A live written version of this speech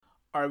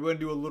All right, we're going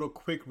to do a little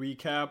quick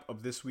recap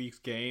of this week's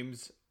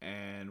games,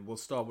 and we'll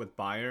start with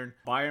Bayern.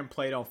 Bayern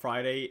played on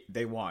Friday.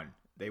 They won.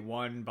 They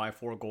won by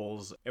 4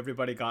 goals.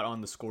 Everybody got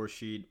on the score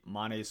sheet.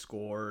 Mane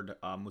scored.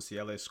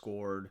 Musiala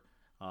scored.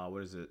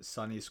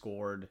 Sonny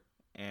scored.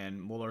 And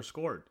Muller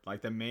scored.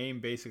 Like, the main,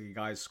 basically,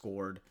 guys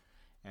scored.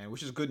 And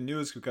which is good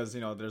news because,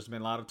 there's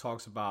been a lot of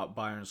talks about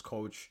Bayern's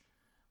coach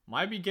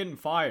might be getting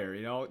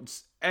fired,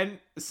 and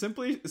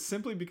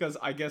simply because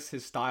I guess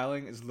his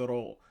styling is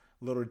little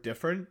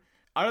different.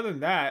 Other than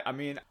that, I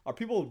mean, are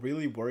people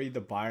really worried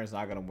the Bayern's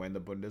not gonna win the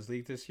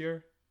Bundesliga this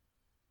year?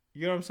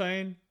 You know what I'm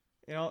saying?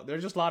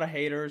 There's just a lot of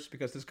haters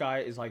because this guy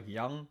is like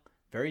young,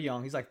 very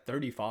young. He's like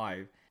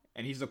 35,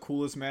 and he's the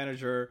coolest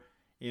manager,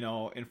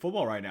 in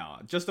football right now.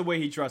 Just the way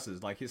he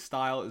dresses, like his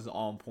style is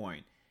on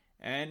point,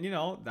 and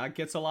that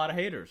gets a lot of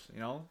haters.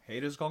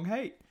 Haters gonna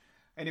hate.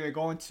 Anyway,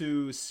 going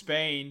to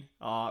Spain,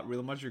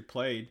 Real Madrid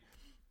played.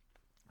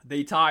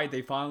 They tied.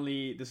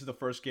 This is the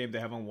first game they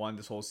haven't won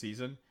this whole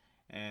season.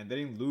 And they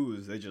didn't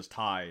lose. They just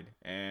tied.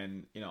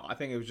 And, I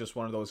think it was just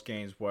one of those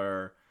games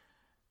where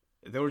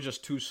they were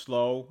just too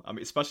slow. I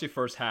mean, especially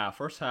first half.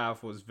 First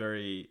half was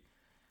very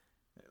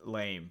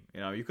lame.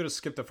 You could have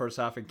skipped the first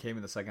half and came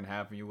in the second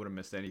half and you would have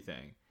missed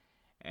anything.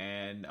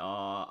 And,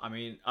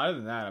 other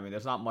than that,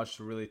 there's not much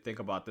to really think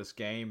about this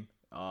game.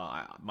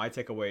 My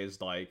takeaway is,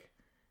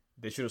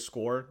 they should have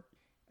scored,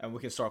 and we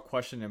can start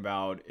questioning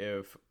about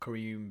if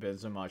Karim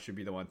Benzema should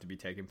be the one to be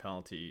taking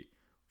penalty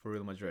for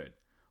Real Madrid.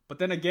 But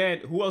then again,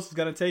 who else is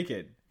going to take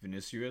it?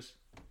 Vinicius?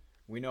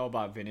 We know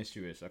about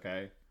Vinicius,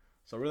 okay?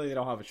 So really they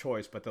don't have a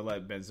choice but to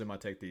let Benzema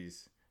take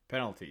these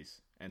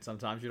penalties. And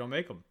sometimes you don't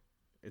make them.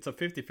 It's a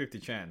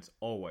 50-50 chance,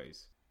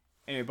 always.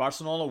 Anyway,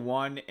 Barcelona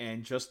won,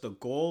 and just the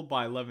goal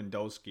by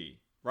Lewandowski,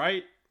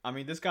 right?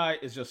 This guy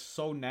is just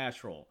so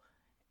natural.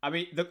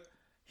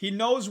 He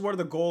knows where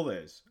the goal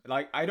is.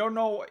 I don't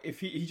know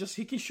if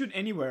he can shoot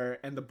anywhere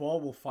and the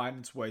ball will find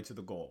its way to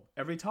the goal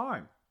every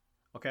time.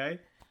 Okay?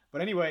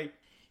 But anyway,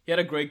 he had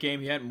a great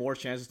game. He had more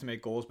chances to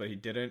make goals, but he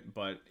didn't.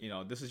 But,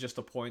 this is just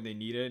the point they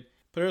needed.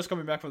 Players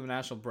coming back from the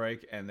national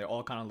break and they're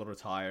all kind of a little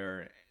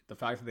tired. The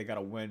fact that they got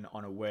a win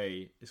on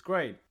away is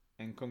great.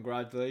 And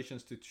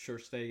congratulations to Ter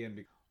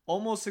Stegen.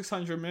 Almost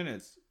 600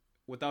 minutes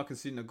without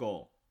conceding a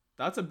goal.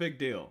 That's a big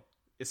deal.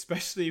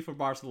 Especially for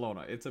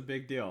Barcelona. It's a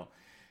big deal.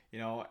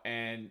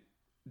 And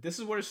this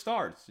is where it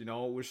starts.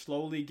 We're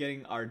slowly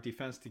getting our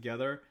defense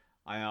together.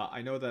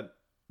 I know that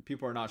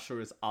people are not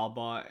sure is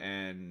Alba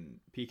and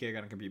PK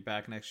going to be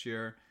back next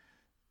year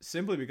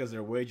simply because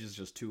their wage is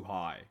just too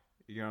high.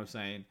 You know what I'm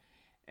saying?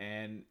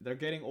 And they're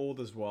getting old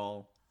as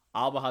well.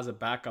 Alba has a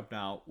backup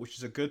now, which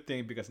is a good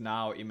thing because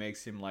now it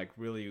makes him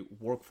really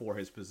work for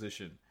his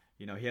position.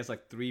 He has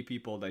 3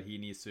 people that he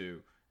needs to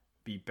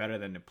be better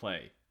than to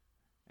play.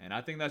 And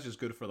I think that's just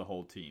good for the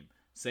whole team.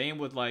 Same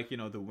with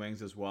the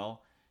wings as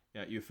well.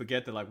 Yeah, you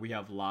forget that we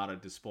have a lot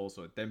of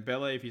disposal.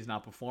 Dembele, if he's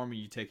not performing,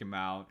 you take him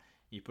out.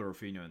 You put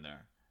Rafinha in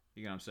there.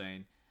 You know what I'm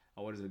saying?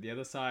 What is it? The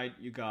other side,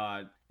 you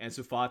got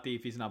Ansu Fati.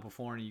 If he's not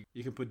performing,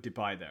 you can put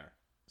Depay there.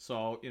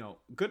 So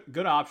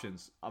good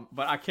options.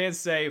 But I can't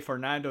say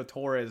Fernando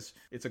Torres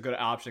it's a good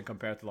option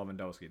compared to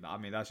Lewandowski.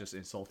 That's just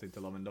insulting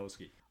to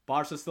Lewandowski.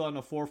 Barca's still in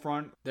the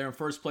forefront. They're in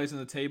first place in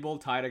the table,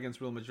 tied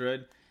against Real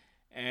Madrid.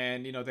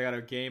 And, they got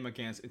a game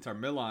against Inter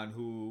Milan,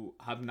 who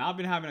have not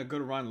been having a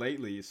good run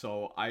lately.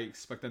 So I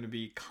expect them to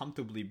be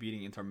comfortably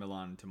beating Inter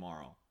Milan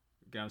tomorrow.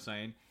 You get what I'm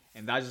saying?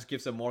 And that just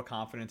gives them more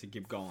confidence to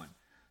keep going.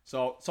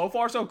 So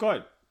far, so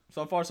good.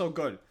 So far, so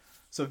good.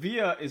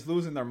 Sevilla is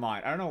losing their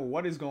mind. I don't know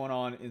what is going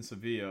on in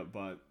Sevilla,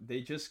 but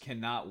they just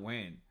cannot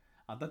win.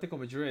 Atletico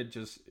Madrid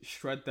just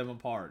shred them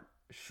apart.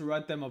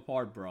 Shred them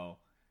apart, bro.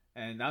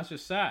 And that's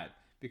just sad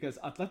because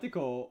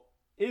Atletico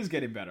is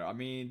getting better.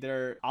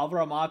 They're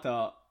Alvaro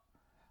Mata.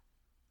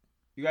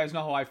 You guys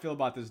know how I feel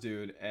about this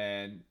dude,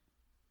 and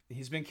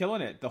he's been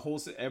killing it.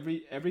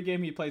 Every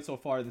game he played so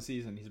far in the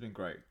season, he's been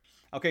great.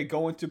 Okay,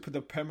 going to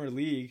the Premier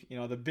League,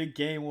 the big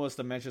game was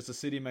the Manchester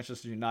City,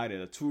 Manchester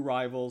United, the 2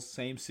 rivals,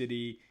 same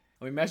city.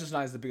 Manchester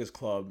United is the biggest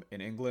club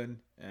in England,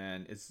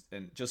 and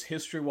just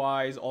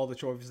history-wise, all the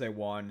trophies they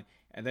won.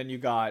 And then you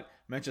got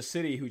Manchester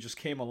City, who just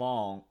came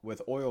along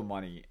with oil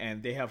money,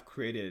 and they have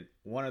created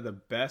one of the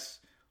best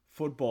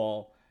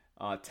football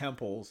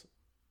temples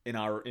in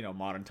our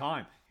modern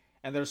time.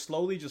 And they're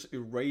slowly just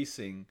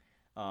erasing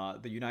the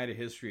United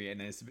history,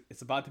 and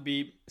it's about to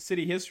be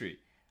City history.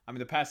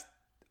 The past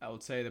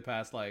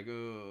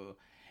 8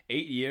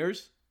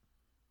 years,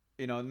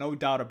 no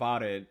doubt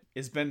about it,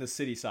 it's been the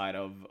City side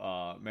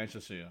of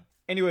Manchester.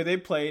 Anyway, they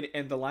played,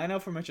 and the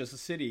lineup for Manchester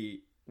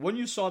City, when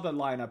you saw the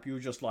lineup, you were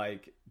just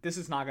like, this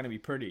is not going to be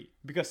pretty.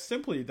 Because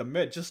simply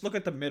just look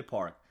at the mid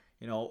part.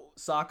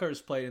 Soccer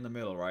is played in the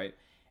middle, right?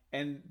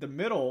 And the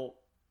middle,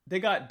 they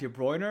got De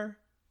Bruyne,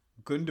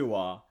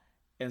 Gundogan,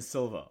 and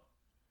Silva.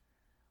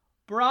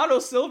 Bernardo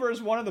Silva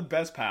is one of the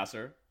best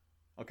passer.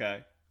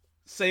 Okay.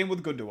 Same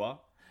with Gundogan.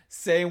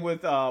 Same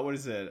with,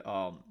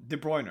 De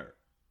Bruyne.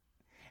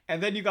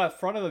 And then you got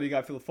front of them, you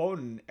got Phil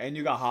Foden, and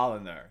you got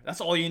Haaland there. That's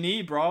all you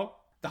need, bro.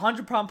 The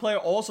 100-pound player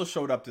also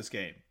showed up this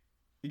game.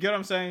 You get what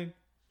I'm saying?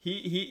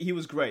 He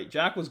was great.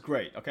 Jack was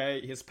great,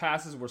 okay? His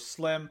passes were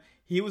slim.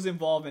 He was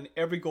involved in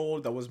every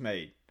goal that was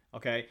made,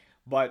 okay?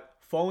 But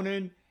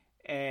Foden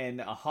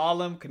and a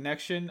Haaland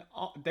connection,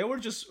 they were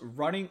just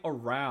running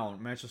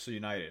around Manchester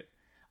United.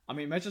 I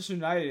mean, Manchester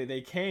United,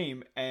 they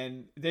came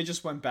and they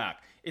just went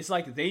back. It's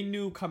like they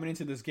knew coming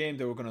into this game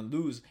they were going to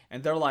lose,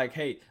 and they're like,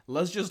 hey,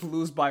 let's just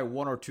lose by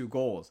 1 or 2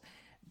 goals.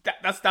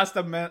 That's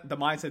the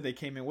mindset they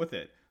came in with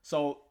it.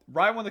 So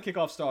right when the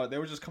kickoff started, they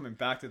were just coming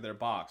back to their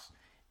box.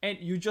 And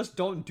you just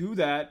don't do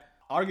that.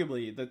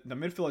 Arguably, the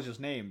midfielders just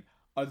named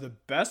are the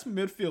best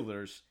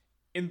midfielders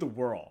in the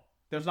world.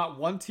 There's not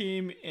one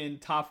team in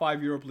top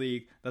 5 Europe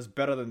League that's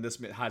better than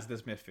has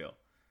this midfield.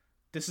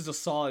 This is a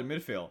solid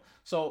midfield.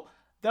 So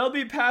they'll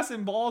be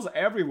passing balls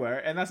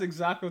everywhere, and that's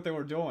exactly what they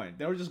were doing.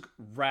 They were just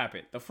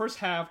rapid. The first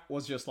half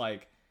was just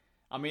like,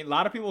 I mean, a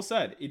lot of people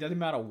said it doesn't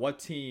matter what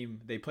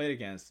team they played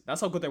against. That's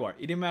how good they were.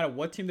 It didn't matter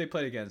what team they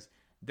played against.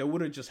 They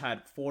would have just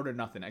had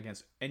 4-0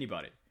 against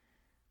anybody.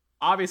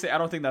 Obviously, I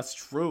don't think that's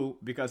true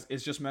because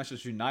it's just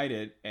Manchester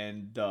United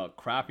and the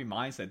crappy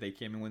mindset they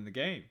came and win the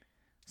game.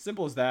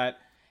 Simple as that.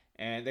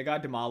 And they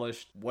got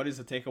demolished. What is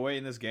the takeaway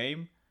in this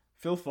game?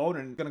 Phil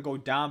Foden is going to go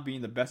down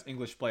being the best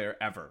English player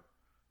ever.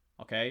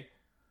 Okay?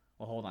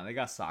 Well, hold on. They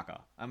got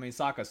Saka. I mean,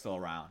 Saka's still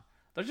around.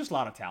 There's just a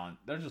lot of talent.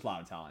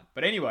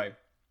 But anyway,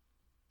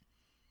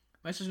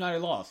 Manchester United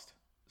lost.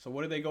 So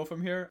where do they go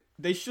from here?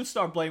 They should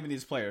start blaming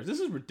these players. This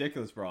is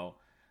ridiculous, bro.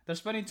 They're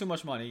spending too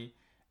much money,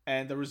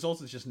 and the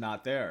results is just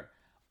not there.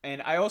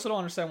 And I also don't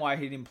understand why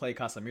he didn't play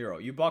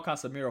Casemiro. You bought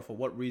Casemiro for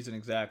what reason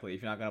exactly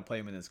if you're not going to play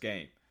him in this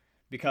game?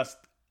 Because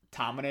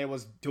Tamane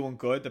was doing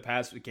good the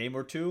past game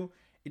or two.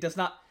 It does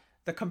not...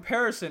 The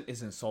comparison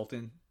is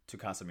insulting to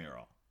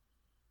Casemiro.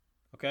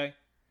 Okay?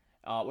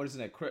 What is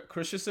it?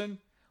 Christensen?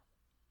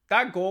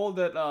 That goal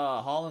that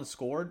Haaland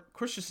scored,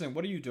 Christensen,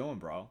 what are you doing,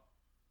 bro?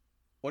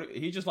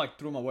 He just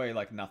threw him away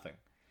like nothing.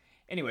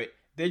 Anyway,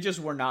 they just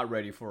were not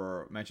ready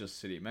for Manchester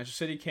City.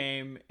 Manchester City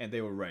came and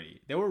they were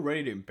ready. They were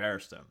ready to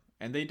embarrass them.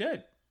 And they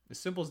did. As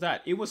simple as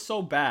that. It was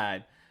so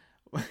bad.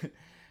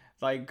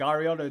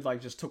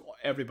 Gariola just took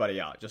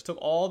everybody out. Just took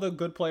all the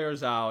good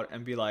players out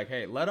and be like,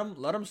 hey, let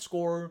them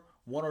score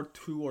 1 or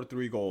 2 or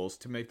 3 goals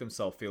to make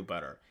themselves feel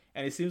better.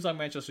 And it seems like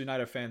Manchester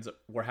United fans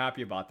were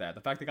happy about that.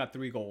 The fact they got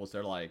 3 goals,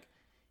 they're like,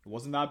 it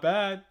wasn't that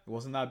bad. It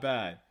wasn't that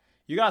bad.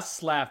 You got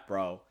slapped,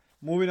 bro.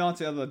 Moving on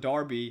to the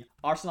derby,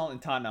 Arsenal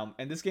and Tottenham.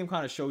 And this game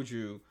kind of showed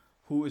you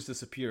who is the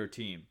superior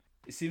team.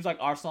 It seems like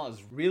Arsenal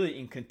is really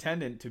in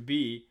contention to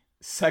be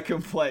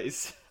second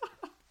place.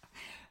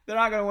 They're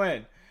not going to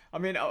win. I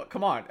mean,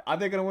 come on. Are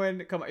they going to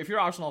win? Come on. If you're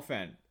an Arsenal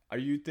fan, are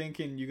you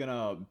thinking you're going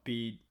to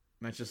beat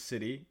Manchester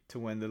City to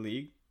win the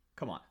league?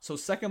 Come on. So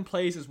second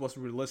place is what's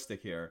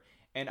realistic here.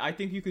 And I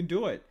think you can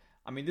do it.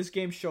 I mean, this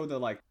game showed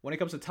that, when it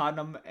comes to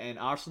Tottenham and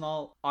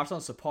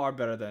Arsenal's a par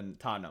better than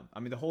Tottenham. I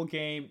mean, the whole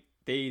game,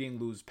 they didn't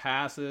lose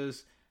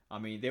passes. I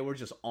mean, they were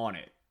just on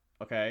it.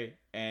 Okay?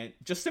 And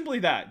just simply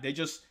that. They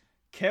just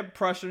kept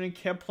pressuring,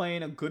 kept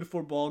playing a good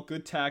football,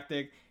 good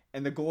tactic,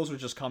 and the goals were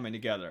just coming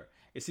together.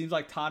 It seems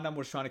like Tottenham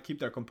was trying to keep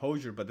their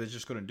composure, but they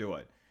just couldn't do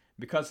it.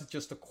 Because it's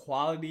just the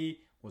quality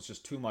was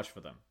just too much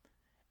for them.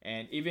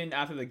 And even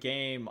after the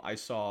game, I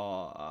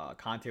saw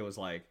Conte was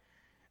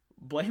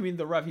blaming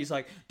the ref. He's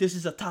like, this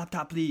is a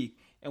top league,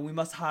 and we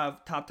must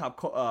have top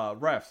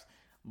refs.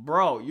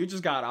 Bro, you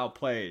just got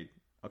outplayed.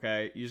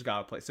 Okay? You just got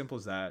outplayed. Simple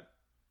as that.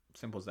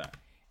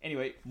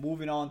 Anyway,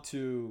 moving on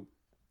to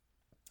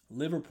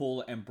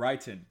Liverpool and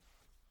Brighton.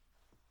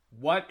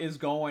 What is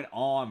going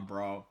on,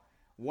 bro?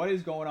 What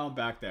is going on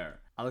back there?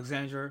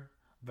 Alexander,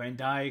 Van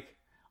Dijk.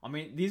 I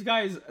mean, these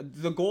guys,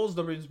 the goals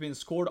that have been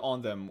scored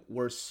on them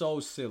were so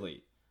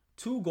silly.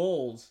 2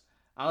 goals.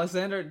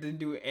 Alexander didn't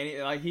do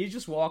any, he's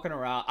just walking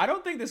around. I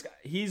don't think this guy,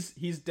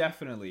 he's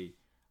definitely,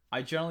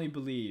 I generally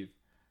believe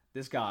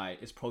this guy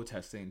is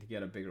protesting to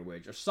get a bigger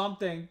wage or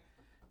something,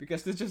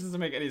 because this just doesn't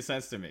make any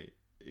sense to me.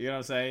 You know what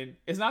I'm saying?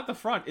 It's not the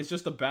front, it's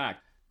just the back.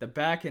 The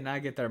back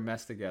cannot get their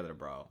mess together,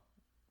 bro.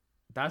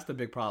 That's the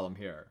big problem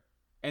here.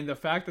 And the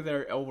fact that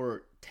they're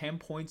over 10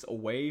 points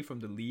away from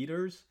the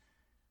leaders,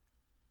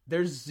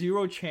 there's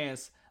zero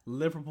chance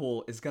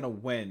Liverpool is going to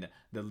win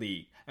the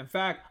league. In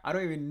fact, I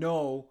don't even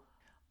know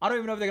if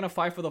they're going to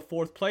fight for the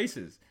 4th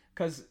places,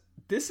 because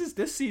this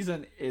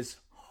season is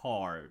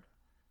hard.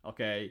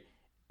 Okay?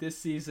 This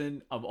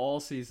season, of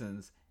all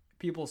seasons,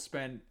 people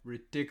spend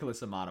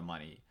ridiculous amount of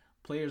money.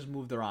 Players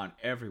moved around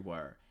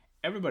everywhere.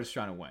 Everybody's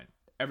trying to win.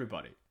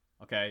 Everybody.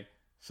 Okay?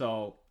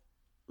 So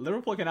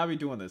Liverpool cannot be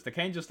doing this. They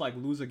can't just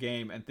lose a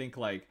game and think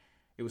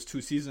it was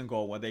 2 seasons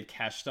ago when they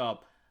cashed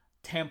up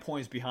 10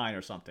 points behind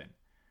or something.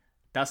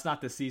 That's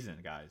not the season,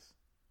 guys.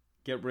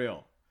 Get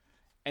real.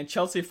 And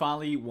Chelsea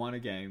finally won a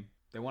game.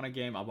 They won a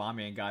game.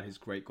 Aubameyang got his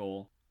great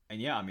goal.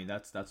 And yeah, I mean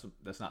that's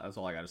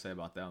all I got to say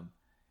about them.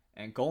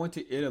 And going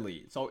to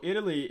Italy. So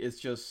Italy is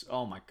just,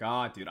 oh my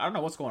god, dude. I don't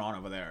know what's going on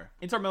over there.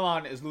 Inter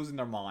Milan is losing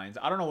their minds.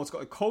 I don't know what's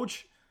going on.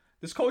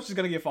 This coach is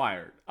going to get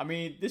fired. I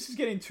mean, this is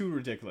getting too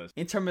ridiculous.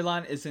 Inter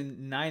Milan is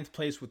in 9th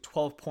place with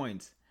 12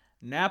 points.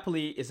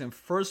 Napoli is in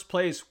 1st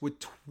place with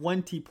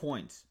 20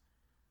 points.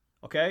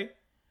 Okay?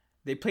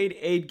 They played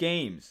 8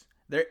 games.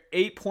 They're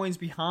 8 points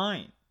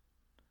behind.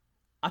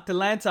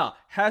 Atalanta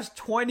has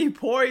 20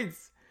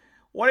 points.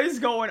 What is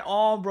going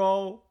on,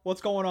 bro?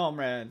 What's going on,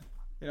 man?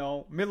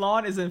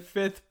 Milan is in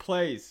 5th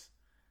place.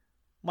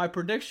 My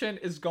prediction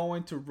is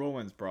going to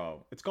ruins,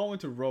 bro. It's going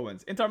to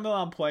ruins. Inter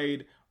Milan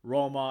played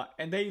Roma,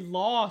 and they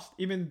lost,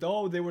 even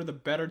though they were the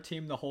better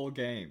team the whole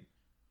game.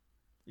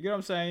 You get what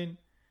I'm saying?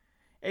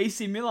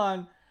 AC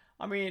Milan,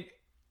 5th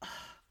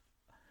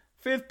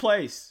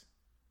place.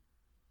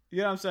 You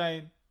get what I'm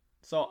saying?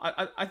 So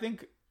I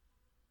think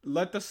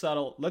let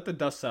the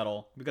dust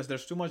settle, because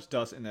there's too much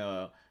dust in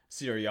the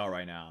Serie A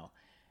right now.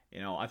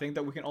 I think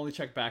that we can only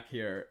check back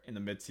here in the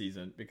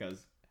mid-season,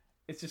 because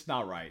it's just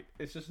not right.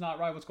 It's just not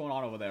right what's going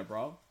on over there,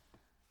 bro.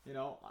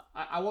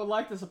 I would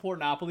like to support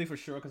Napoli for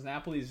sure, because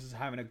Napoli is just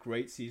having a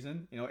great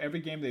season. Every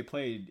game they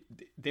played,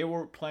 they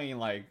were playing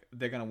like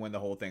they're going to win the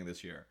whole thing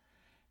this year.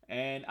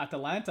 And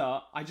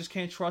Atalanta, I just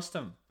can't trust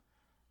them.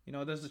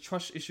 There's a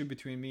trust issue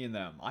between me and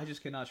them. I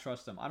just cannot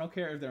trust them. I don't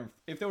care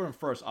if they were in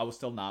first, I would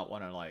still not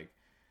want to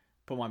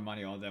put my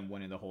money on them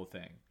winning the whole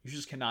thing. You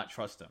just cannot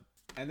trust them.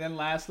 And then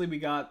lastly, we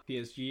got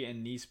PSG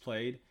and Nice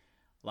played.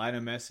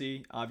 Lionel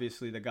Messi,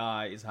 obviously the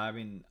guy is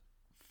having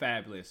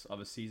fabulous of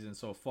a season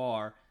so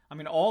far.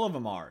 All of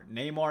them are.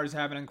 Neymar is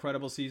having an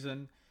incredible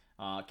season.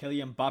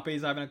 Kylian Mbappe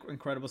is having an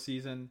incredible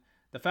season.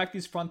 The fact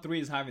these front three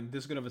is having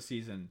this good of a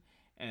season,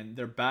 and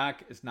their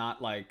back is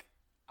not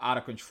out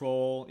of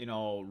control.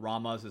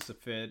 Ramos is a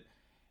fit.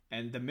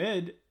 And the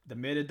mid,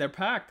 they're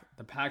packed.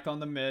 They're packed on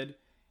the mid,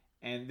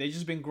 and they've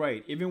just been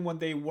great. Even when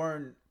they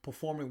weren't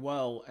performing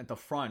well at the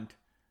front,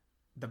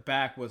 the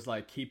back was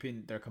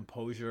keeping their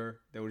composure.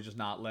 They were just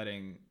not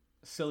letting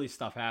silly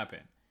stuff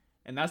happen.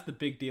 And that's the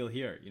big deal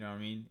here. You know what I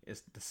mean?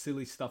 It's the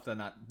silly stuff that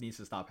needs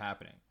to stop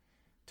happening.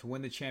 To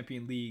win the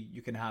Champions League,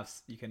 you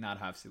cannot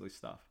have silly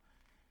stuff.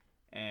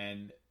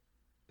 And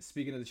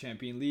speaking of the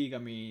Champions League,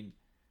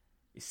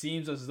 it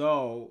seems as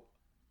though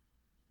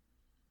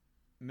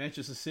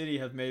Manchester City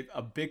have made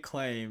a big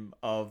claim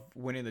of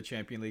winning the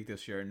Champions League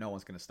this year, and no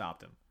one's going to stop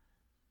them.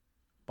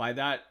 By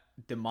that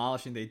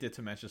demolishing they did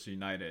to Manchester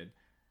United,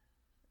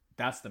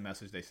 that's the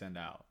message they send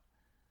out.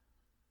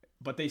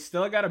 But they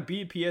still got to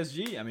beat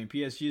PSG.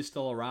 PSG is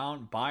still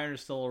around. Bayern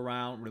is still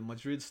around. Real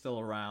Madrid is still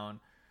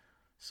around.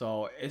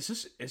 So it's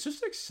just an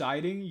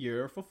exciting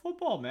year for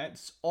football, man.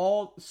 It's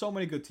so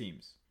many good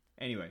teams.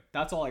 Anyway,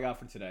 that's all I got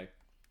for today.